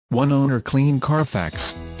One owner clean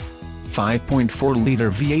Carfax.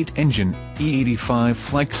 5.4-liter V8 engine, E85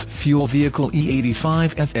 flex fuel vehicle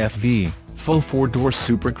E85 FFV, full 4-door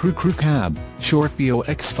Super Crew cab, short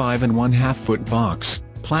BOX 5.5-foot box,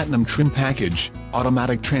 platinum trim package,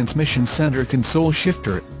 automatic transmission center console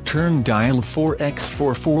shifter, turn dial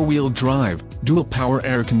 4x4 4-wheel drive, dual power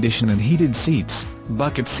air condition and heated seats,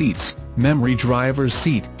 bucket seats, memory driver's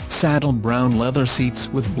seat, saddle brown leather seats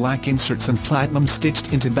with black inserts and platinum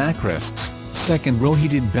stitched into backrests, second row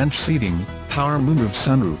heated bench seating, power moonroof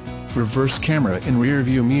sunroof, reverse camera in rear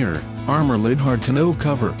view mirror, armor lid hard to no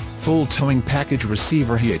cover, full towing package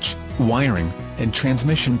receiver hitch, wiring, and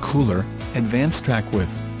transmission cooler, advanced track with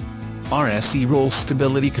RSE roll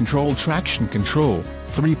stability control traction control,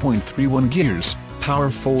 3.31 gears, power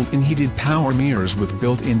fold-in heated power mirrors with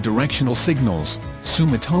built-in directional signals,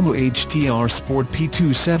 Sumitomo HTR Sport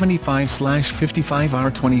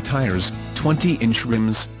P275/55R20 tires, 20-inch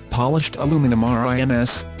rims, polished aluminum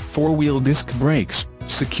rims, 4-wheel disc brakes,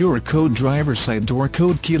 secure code driver side door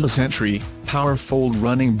code keyless entry, power fold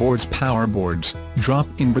running boards power boards,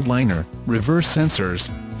 drop-in bed liner, reverse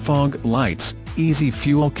sensors, fog lights, easy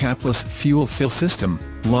fuel capless fuel fill system,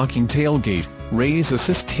 locking tailgate, raise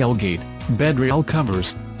assist tailgate, bed rail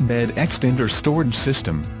covers, bed extender storage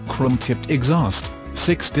system, chrome-tipped exhaust,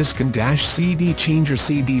 6-disc and CD changer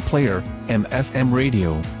CD player, AM/FM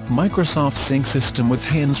radio, Microsoft Sync system with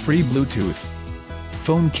hands-free Bluetooth.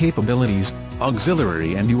 Phone capabilities,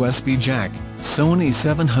 auxiliary and USB jack, Sony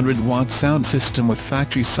 700-watt sound system with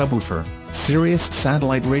factory subwoofer, Sirius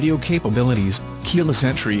satellite radio capabilities, keyless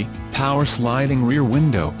entry, power sliding rear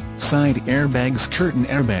window, side airbags curtain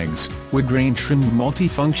airbags, wood grain trimmed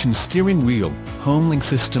multifunction steering wheel, homelink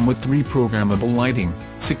system with 3 programmable lighting,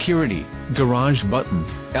 security, garage button,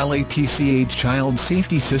 LATCH child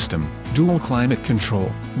safety system, dual climate control,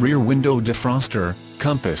 rear window defroster,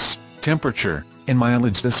 compass, temperature, and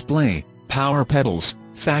mileage display, power pedals,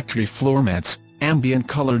 factory floor mats, ambient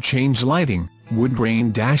color change lighting, wood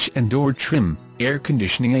grain dash and door trim, air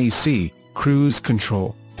conditioning AC, cruise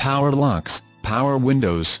control, power locks, power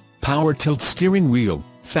windows, power tilt steering wheel,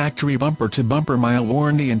 factory bumper-to-bumper mile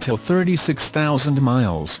warranty until 36,000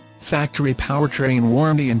 miles, factory powertrain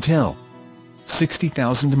warranty until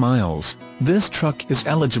 60,000 miles. This truck is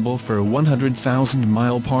eligible for a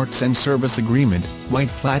 100,000-mile parts and service agreement, white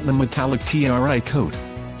platinum metallic TRI coat.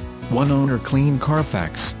 One owner clean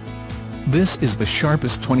Carfax. This is the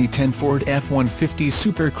sharpest 2010 Ford F-150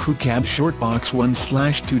 Super Crew Cab Short Box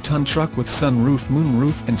 1/2-ton truck with sunroof,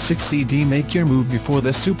 moonroof and 6CD. Make your move before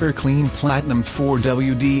the super clean Platinum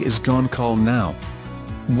 4WD is gone. Call now.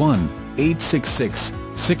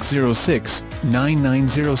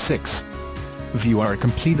 1-866-606-9906. View our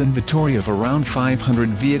complete inventory of around 500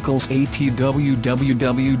 vehicles at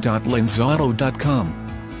www.lenzauto.com.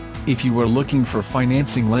 If you are looking for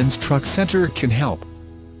financing, Lenz Truck Center can help.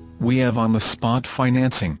 We have on-the-spot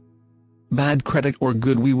financing. Bad credit or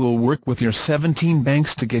good, we will work with your 17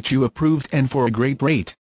 banks to get you approved and for a great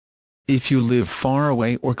rate. If you live far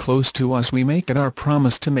away or close to us, we make it our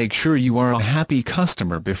promise to make sure you are a happy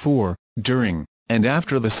customer before, during, and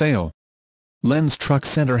after the sale. Lenz Truck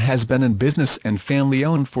Center has been in business and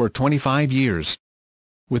family-owned for 25 years.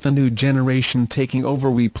 With a new generation taking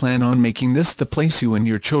over, we plan on making this the place you and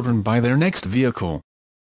your children buy their next vehicle.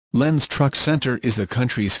 Lenz Truck Center is the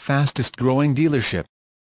country's fastest-growing dealership.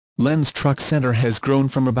 Lenz Truck Center has grown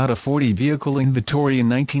from about a 40-vehicle inventory in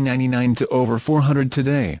 1999 to over 400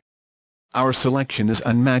 today. Our selection is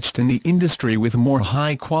unmatched in the industry, with more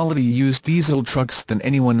high-quality used diesel trucks than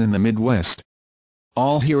anyone in the Midwest.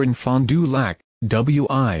 All here in Fond du Lac,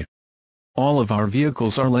 WI. All of our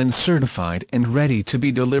vehicles are Lenz certified and ready to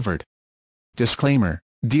be delivered. Disclaimer: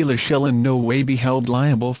 dealers shall in no way be held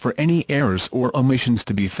liable for any errors or omissions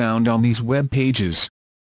to be found on these web pages.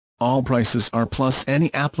 All prices are plus any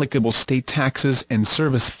applicable state taxes and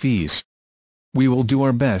service fees. We will do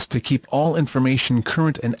our best to keep all information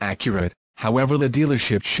current and accurate, however the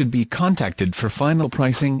dealership should be contacted for final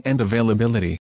pricing and availability.